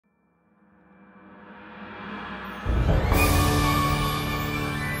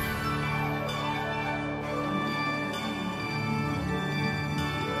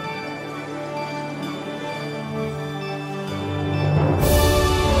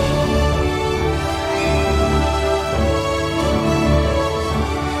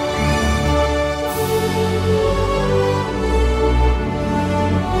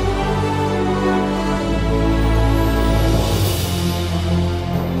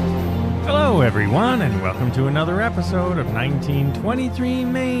Everyone, and welcome to another episode of 1923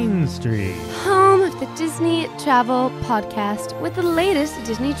 Main Street, home of the Disney Travel Podcast with the latest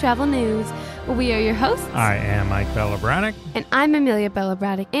Disney travel news. We are your hosts. I am Mike Bellabraddock. And I'm Amelia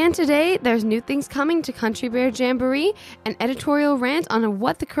Bellabraddock. And today, there's new things coming to Country Bear Jamboree, an editorial rant on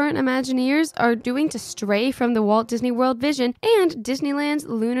what the current Imagineers are doing to stray from the Walt Disney World vision, and Disneyland's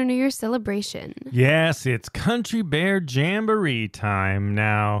Lunar New Year celebration. Yes, it's Country Bear Jamboree time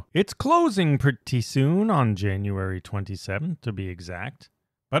now. It's closing pretty soon on January 27th, to be exact.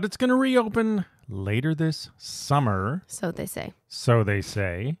 But it's going to reopen later this summer. So they say. So they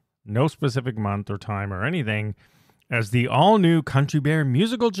say. No specific month or time or anything, as the all-new Country Bear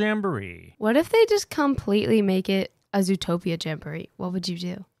Musical Jamboree. What if they just completely make it a Zootopia Jamboree? What would you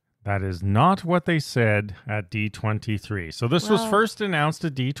do? That is not what they said at D23. So this was first announced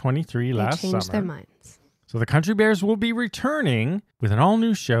at D23 last summer. They changed their minds. So the Country Bears will be returning with an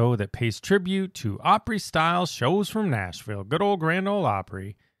all-new show that pays tribute to Opry-style shows from Nashville. Good old Grand Ole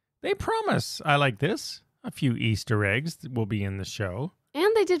Opry. They promise, I like this, a few Easter eggs will be in the show.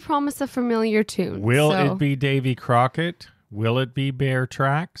 And they did promise a familiar tune. Will it be Davy Crockett? Will it be Bear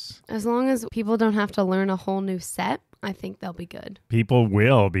Tracks? As long as people don't have to learn a whole new set, I think they'll be good. People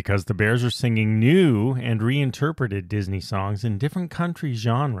will, because the Bears are singing new and reinterpreted Disney songs in different country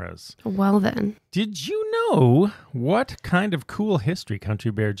genres. Well then. Did you know what kind of cool history Country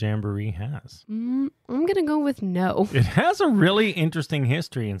Bear Jamboree has? I'm going to go with no. It has a really interesting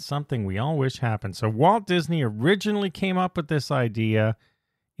history and something we all wish happened. So Walt Disney originally came up with this idea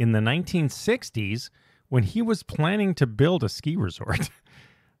in the 1960s when he was planning to build a ski resort.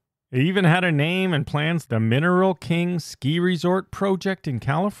 It even had a name and plans, the Mineral King Ski Resort Project in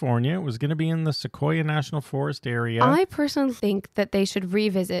California. It was going to be in the Sequoia National Forest area. I personally think that they should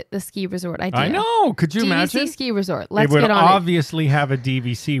revisit the ski resort idea. I know. Could you imagine? DVC ski resort. Let's get on it. It would on obviously have a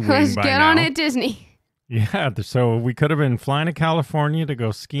DVC wing Let's by get now. on it, Disney. Yeah, so we could have been flying to California to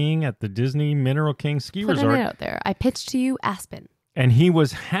go skiing at the Disney Mineral King Ski Resort. Putting it out there. I pitched to you Aspen. And he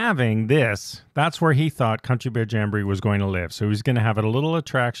was having this. That's where he thought Country Bear Jamboree was going to live. So he was going to have a little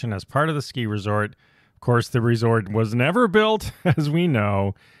attraction as part of the ski resort. Of course, the resort was never built, as we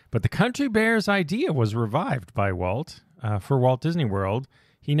know. But the Country Bears idea was revived by Walt for Walt Disney World.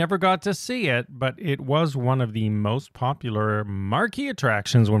 He never got to see it, but it was one of the most popular marquee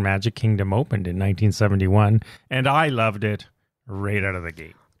attractions when Magic Kingdom opened in 1971. And I loved it right out of the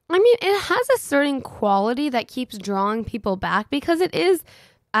gate. I mean, it has a certain quality that keeps drawing people back because it is,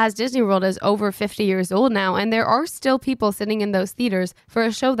 as Disney World is over 50 years old now, and there are still people sitting in those theaters for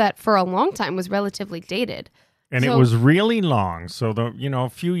a show that for a long time was relatively dated. And it was really long. So, a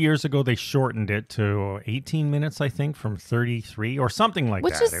few years ago, they shortened it to 18 minutes, I think, from 33 or something like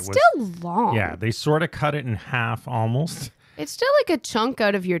that. Which is still long. Yeah, they sort of cut it in half almost. It's still like a chunk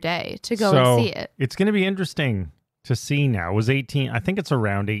out of your day to go and see it. It's going to be interesting to see now. It was 18, I think it's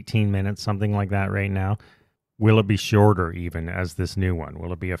around 18 minutes, something like that right now. Will it be shorter even as this new one?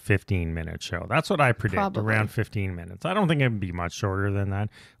 Will it be a 15-minute show? That's what I predict, Probably. Around 15 minutes. I don't think it would be much shorter than that.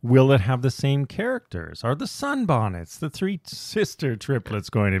 Will it have the same characters? Are the Sunbonnets, the three sister triplets,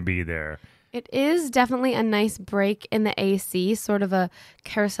 going to be there? It is definitely a nice break in the AC, sort of a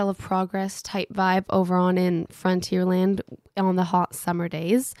Carousel of Progress type vibe over on in Frontierland on the hot summer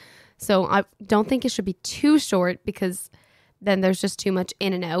days. So I don't think it should be too short because then there's just too much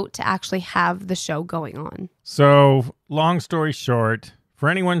in and out to actually have the show going on. So long story short, for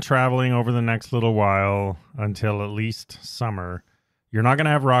anyone traveling over the next little while until at least summer, you're not going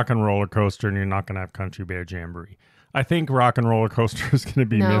to have Rock and Roller Coaster and you're not going to have Country Bear Jamboree. I think Rock and Roller Coaster is going to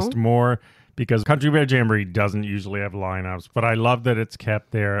be missed more because Country Bear Jamboree doesn't usually have lineups, but I love that it's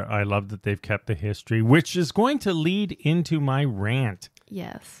kept there. I love that they've kept the history, which is going to lead into my rant.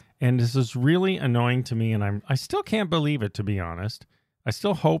 Yes. And this is really annoying to me, and I still can't believe it, to be honest. I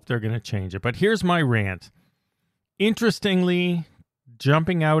still hope they're going to change it. But here's my rant. Interestingly,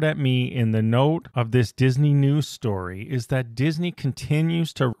 jumping out at me in the note of this Disney news story is that Disney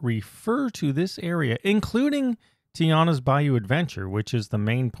continues to refer to this area, including Tiana's Bayou Adventure, which is the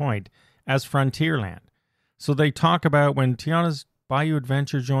main point, as Frontierland. So they talk about when Tiana's Bayou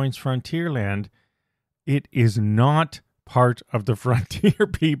Adventure joins Frontierland, it is not part of the Frontier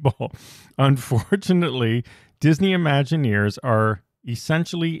people. Unfortunately, Disney Imagineers are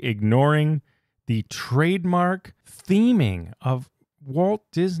essentially ignoring the trademark theming of Walt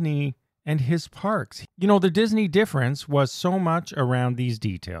Disney and his parks. You know, the Disney difference was so much around these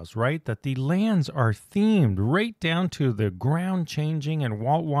details, right? That the lands are themed right down to the ground changing and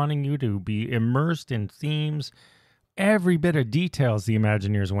Walt wanting you to be immersed in themes. Every bit of details the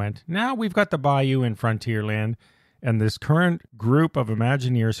Imagineers went. Now we've got the Bayou in Frontierland, and this current group of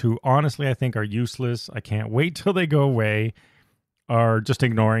Imagineers who honestly I think are useless, I can't wait till they go away, are just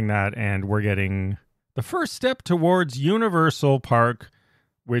ignoring that, and we're getting the first step towards Universal Park,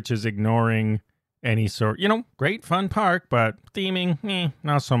 which is ignoring any sort, great fun park, but theming,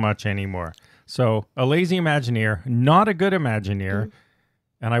 not so much anymore. So a lazy Imagineer, not a good Imagineer.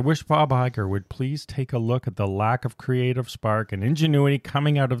 And I wish Bob Iger would please take a look at the lack of creative spark and ingenuity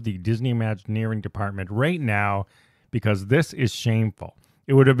coming out of the Disney Imagineering department right now, because this is shameful.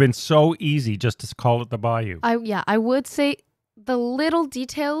 It would have been so easy just to call it the Bayou. I would say the little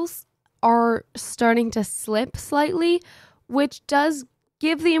details are starting to slip slightly, which does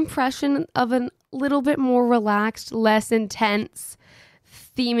give the impression of a little bit more relaxed, less intense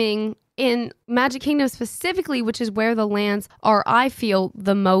theming in Magic Kingdom specifically, which is where the lands are, I feel,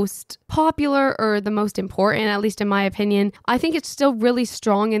 the most popular or the most important, at least in my opinion. I think it's still really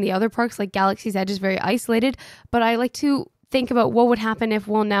strong in the other parks, like Galaxy's Edge is very isolated, but I like to think about what would happen if,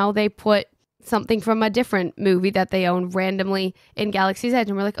 now they put something from a different movie that they own randomly in Galaxy's Edge,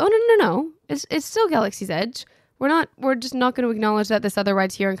 and we're like, oh, no, it's still Galaxy's Edge. We're just not going to acknowledge that this other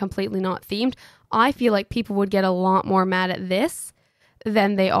ride's here and completely not themed. I feel like people would get a lot more mad at this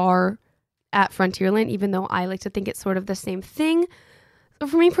than they are at Frontierland, even though I like to think it's sort of the same thing. So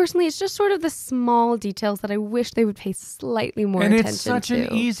for me personally, it's just sort of the small details that I wish they would pay slightly more attention to. And it's such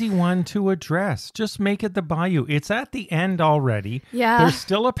an easy one to address. Just make it the Bayou. It's at the end already. Yeah. There's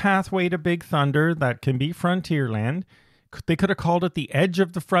still a pathway to Big Thunder that can be Frontierland. They could have called it the edge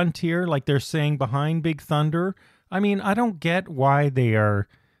of the frontier, like they're saying behind Big Thunder. I mean, I don't get why they are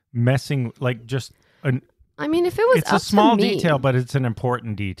messing, like just... if it was it's a small detail, but it's an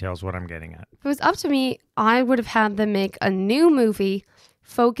important detail is what I'm getting at. If it was up to me, I would have had them make a new movie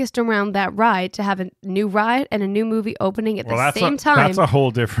focused around that ride, to have a new ride and a new movie opening at the same time. That's a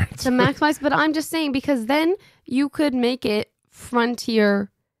whole difference. To maximize, but I'm just saying, because then you could make it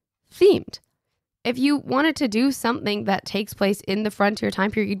Frontier themed. If you wanted to do something that takes place in the Frontier time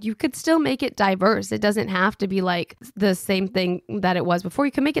period, you could still make it diverse. It doesn't have to be like the same thing that it was before.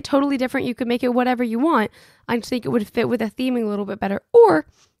 You can make it totally different. You can make it whatever you want. I just think it would fit with the theming a little bit better, or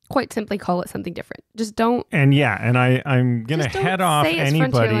quite simply call it something different. Just don't. And I'm going to head off say it's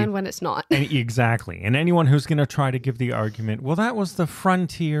anybody. Frontierland when it's not. Exactly. And anyone who's going to try to give the argument, well, that was the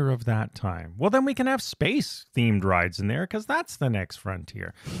frontier of that time. Well, then we can have space themed rides in there, because that's the next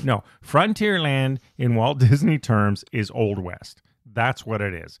frontier. No, Frontierland in Walt Disney terms is Old West. That's what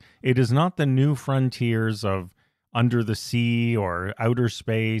it is. It is not the new frontiers of under the sea or outer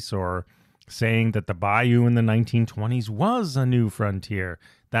space, or saying that the Bayou in the 1920s was a new frontier.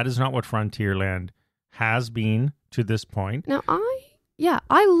 That is not what Frontierland has been to this point. Now,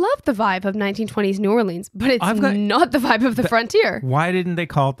 I love the vibe of 1920s New Orleans, but it's not the vibe of the frontier. Why didn't they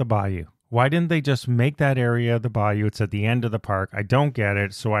call it the Bayou? Why didn't they just make that area the Bayou? It's at the end of the park. I don't get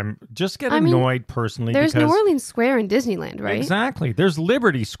it. So I'm just getting annoyed personally. There's New Orleans Square in Disneyland, right? Exactly. There's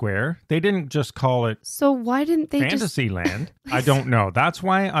Liberty Square. They didn't just call it So why didn't they Fantasyland. I don't know. That's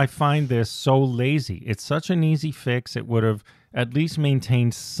why I find this so lazy. It's such an easy fix. It would have at least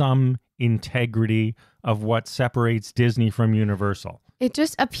maintained some integrity of what separates Disney from Universal. It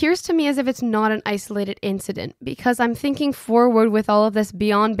just appears to me as if it's not an isolated incident, because I'm thinking forward with all of this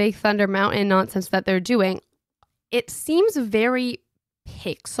Beyond Big Thunder Mountain nonsense that they're doing. It seems very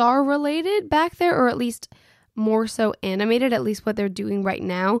Pixar related back there, or at least more so animated, at least what they're doing right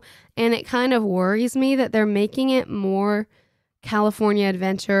now. And it kind of worries me that they're making it more California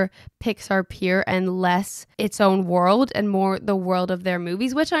Adventure, Pixar Pier, and less its own world and more the world of their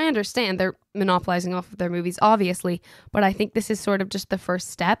movies, which I understand. They're monopolizing off of their movies, obviously, but I think this is sort of just the first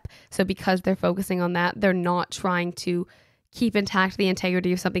step. So because they're focusing on that, they're not trying to keep intact the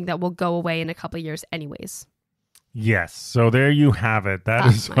integrity of something that will go away in a couple of years anyways. Yes. So there you have it.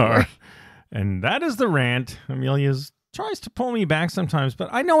 And that is the rant. Amelia's tries to pull me back sometimes, but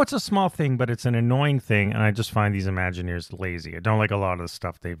I know it's a small thing, but it's an annoying thing, and I just find these Imagineers lazy. I don't like a lot of the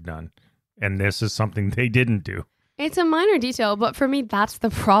stuff they've done, and this is something they didn't do. It's a minor detail, but for me, that's the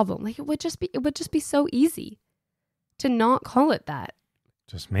problem. Like, it would just be so easy to not call it that.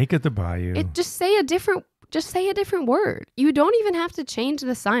 Just make it the Bayou. Just say a different word. You don't even have to change the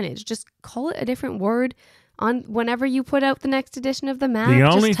signage. Just call it a different word. on whenever you put out the next edition of the map, The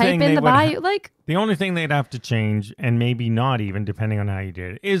only just type thing in they the would bayou. Like, The only thing they'd have to change, and maybe not even, depending on how you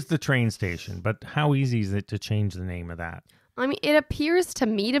did it, is the train station. But how easy is it to change the name of that? I mean, it appears to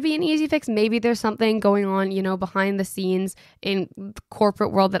me to be an easy fix. Maybe there's something going on, you know, behind the scenes in the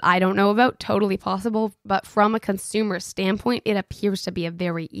corporate world that I don't know about. Totally possible. But from a consumer standpoint, it appears to be a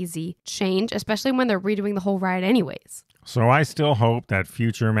very easy change, especially when they're redoing the whole ride anyways. So I still hope that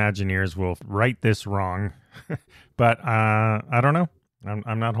future Imagineers will right this wrong. But I don't know.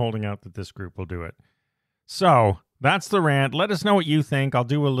 I'm not holding out that this group will do it. So that's the rant. Let us know what you think. I'll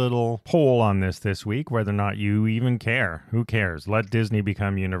do a little poll on this week, whether or not you even care. Who cares? Let Disney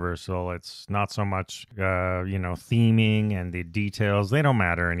become Universal. It's not so much, theming and the details. They don't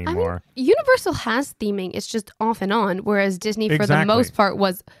matter anymore. I mean, Universal has theming. It's just off and on, whereas Disney, for the most part,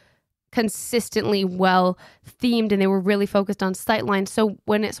 was consistently well themed and they were really focused on sightlines. So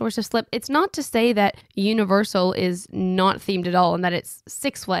when it sort of slipped, it's not to say that Universal is not themed at all and that it's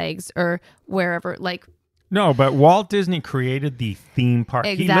Six Flags or wherever. Like, no, but Walt Disney created the theme park.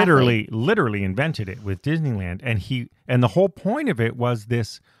 Exactly. He literally invented it with Disneyland, and the whole point of it was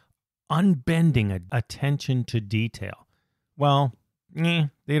this unbending attention to detail. Well,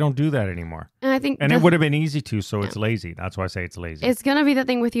 they don't do that anymore. And I think it would have been easy to, so it's lazy. That's why I say it's lazy. It's going to be the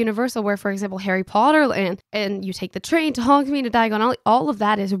thing with Universal where, for example, Harry Potter and you take the train to Hogsmeade to Diagon Alley, all of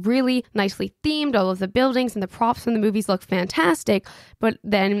that is really nicely themed. All of the buildings and the props from the movies look fantastic. But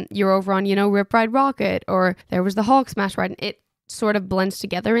then you're over on, Rip Ride Rocket, or there was the Hulk Smash ride, and it sort of blends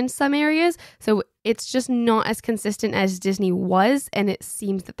together in some areas. So it's just not as consistent as Disney was, and it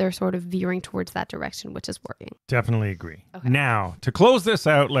seems that they're sort of veering towards that direction, which is working. Definitely agree. Okay. Now, to close this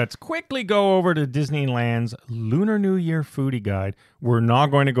out, let's quickly go over to Disneyland's Lunar New Year foodie guide. We're not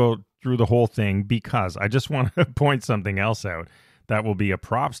going to go through the whole thing because I just want to point something else out that will be a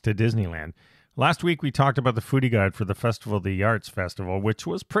props to Disneyland. Last week, we talked about the foodie guide for the Festival of the Arts Festival, which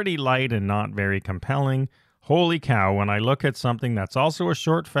was pretty light and not very compelling. Holy cow, when I look at something that's also a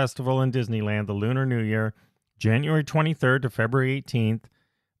short festival in Disneyland, the Lunar New Year, January 23rd to February 18th,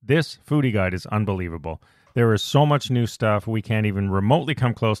 this foodie guide is unbelievable. There is so much new stuff, we can't even remotely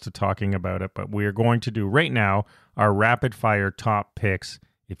come close to talking about it, but we are going to do right now our rapid-fire top picks.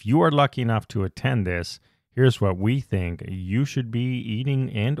 If you are lucky enough to attend this, here's what we think you should be eating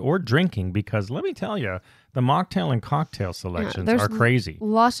and or drinking, because let me tell you, the mocktail and cocktail selections are crazy.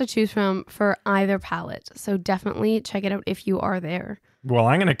 Lots to choose from for either palate. So definitely check it out if you are there. Well,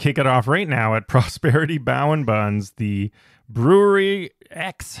 I'm going to kick it off right now at Prosperity Bow and Buns, the Brewery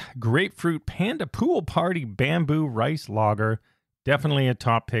X Grapefruit Panda Pool Party Bamboo Rice Lager. Definitely a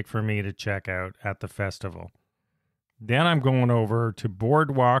top pick for me to check out at the festival. Then I'm going over to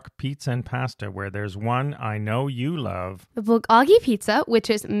Boardwalk Pizza and Pasta, where there's one I know you love. The bulgogi pizza,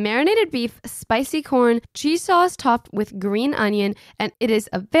 which is marinated beef, spicy corn, cheese sauce topped with green onion, and it is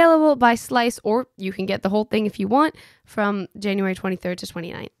available by slice, or you can get the whole thing if you want, from January 23rd to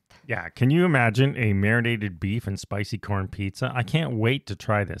 29th. Yeah, can you imagine a marinated beef and spicy corn pizza? I can't wait to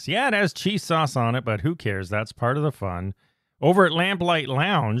try this. Yeah, it has cheese sauce on it, but who cares? That's part of the fun. Over at Lamplight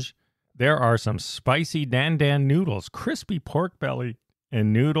Lounge, there are some spicy Dan Dan noodles, crispy pork belly,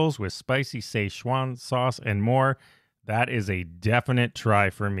 and noodles with spicy Szechuan sauce and more. That is a definite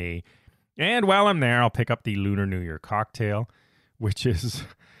try for me. And while I'm there, I'll pick up the Lunar New Year cocktail, which is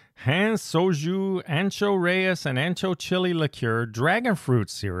Han Soju, Ancho Reyes, and Ancho Chili Liqueur, dragon fruit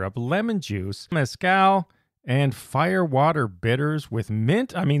syrup, lemon juice, mezcal, and firewater bitters with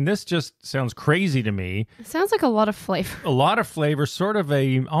mint. I mean, this just sounds crazy to me. It sounds like a lot of flavor. A lot of flavor, sort of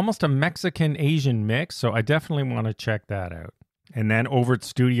almost a Mexican-Asian mix, so I definitely want to check that out. And then over at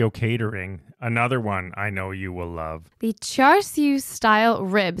Studio Catering, another one I know you will love. The char siu style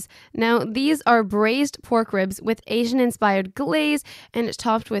ribs. Now, these are braised pork ribs with Asian-inspired glaze, and it's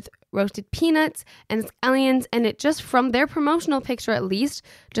topped with roasted peanuts and scallions, and it just, from their promotional picture at least,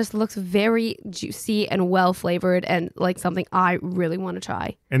 just looks very juicy and well-flavored and like something I really want to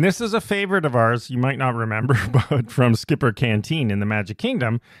try. And this is a favorite of ours, you might not remember, but from Skipper Canteen in the Magic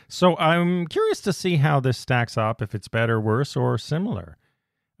Kingdom. So I'm curious to see how this stacks up, if it's better, worse, or similar.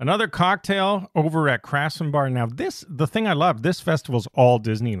 Another cocktail over at Craftsman Bar. Now, the thing I love, this festival's all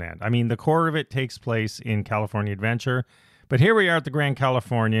Disneyland. I mean, the core of it takes place in California Adventure, but here we are at the Grand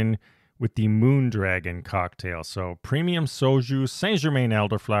Californian with the Moon Dragon cocktail. So premium soju, Saint-Germain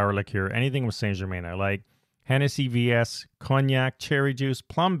elderflower liqueur, anything with Saint-Germain I like. Hennessy VS, cognac, cherry juice,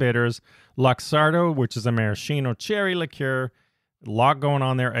 plum bitters, Luxardo, which is a maraschino cherry liqueur. A lot going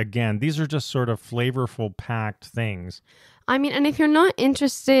on there. Again, these are just sort of flavorful, packed things. I mean, and if you're not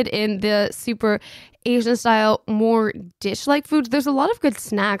interested in the super Asian style, more dish-like foods, there's a lot of good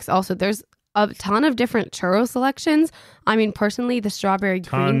snacks also. There's a ton of different churro selections. I mean, personally, the strawberry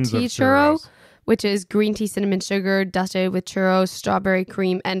green tea churro, which is green tea, cinnamon sugar, dusted with churros, strawberry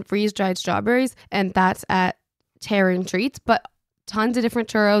cream, and freeze-dried strawberries. And that's at Terran Treats. But tons of different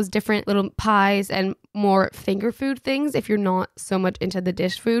churros, different little pies, and more finger food things if you're not so much into the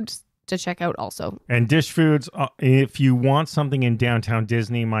dish foods to check out also. And dish foods, if you want something in downtown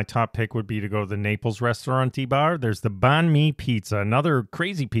Disney, my top pick would be to go to the Naples Restaurant Bar. There's the banh mi pizza, another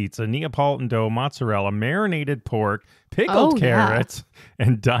crazy pizza, Neapolitan dough, mozzarella, marinated pork, pickled carrots,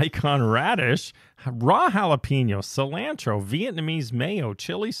 and daikon radish, raw jalapeno, cilantro, Vietnamese mayo,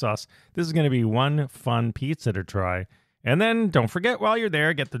 chili sauce. This is going to be one fun pizza to try. And then don't forget, while you're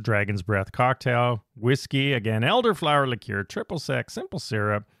there, get the Dragon's Breath cocktail, whiskey, again, elderflower liqueur, triple sec, simple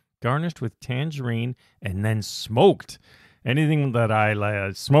syrup, garnished with tangerine, and then smoked. Anything that I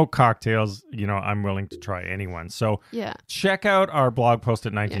like, smoked cocktails, I'm willing to try anyone. So check out our blog post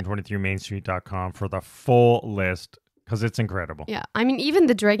at 1923mainstreet.com for the full list, because it's incredible. Yeah. I mean, even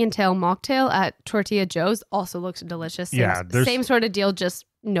the Dragon Tail mocktail at Tortilla Joe's also looks delicious. Same sort of deal, just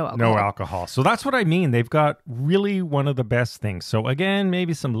no alcohol. No alcohol. So that's what I mean. They've got really one of the best things. So again,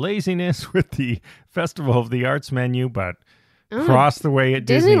 maybe some laziness with the Festival of the Arts menu, but across the way at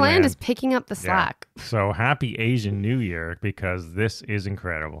Disneyland is picking up the slack. Yeah. So happy Asian New Year, because this is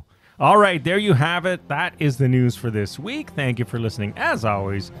incredible. All right, there you have it. That is the news for this week. Thank you for listening. As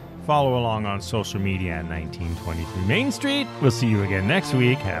always, follow along on social media at 1923 Main Street. We'll see you again next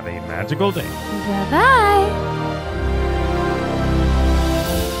week. Have a magical day. Bye-bye.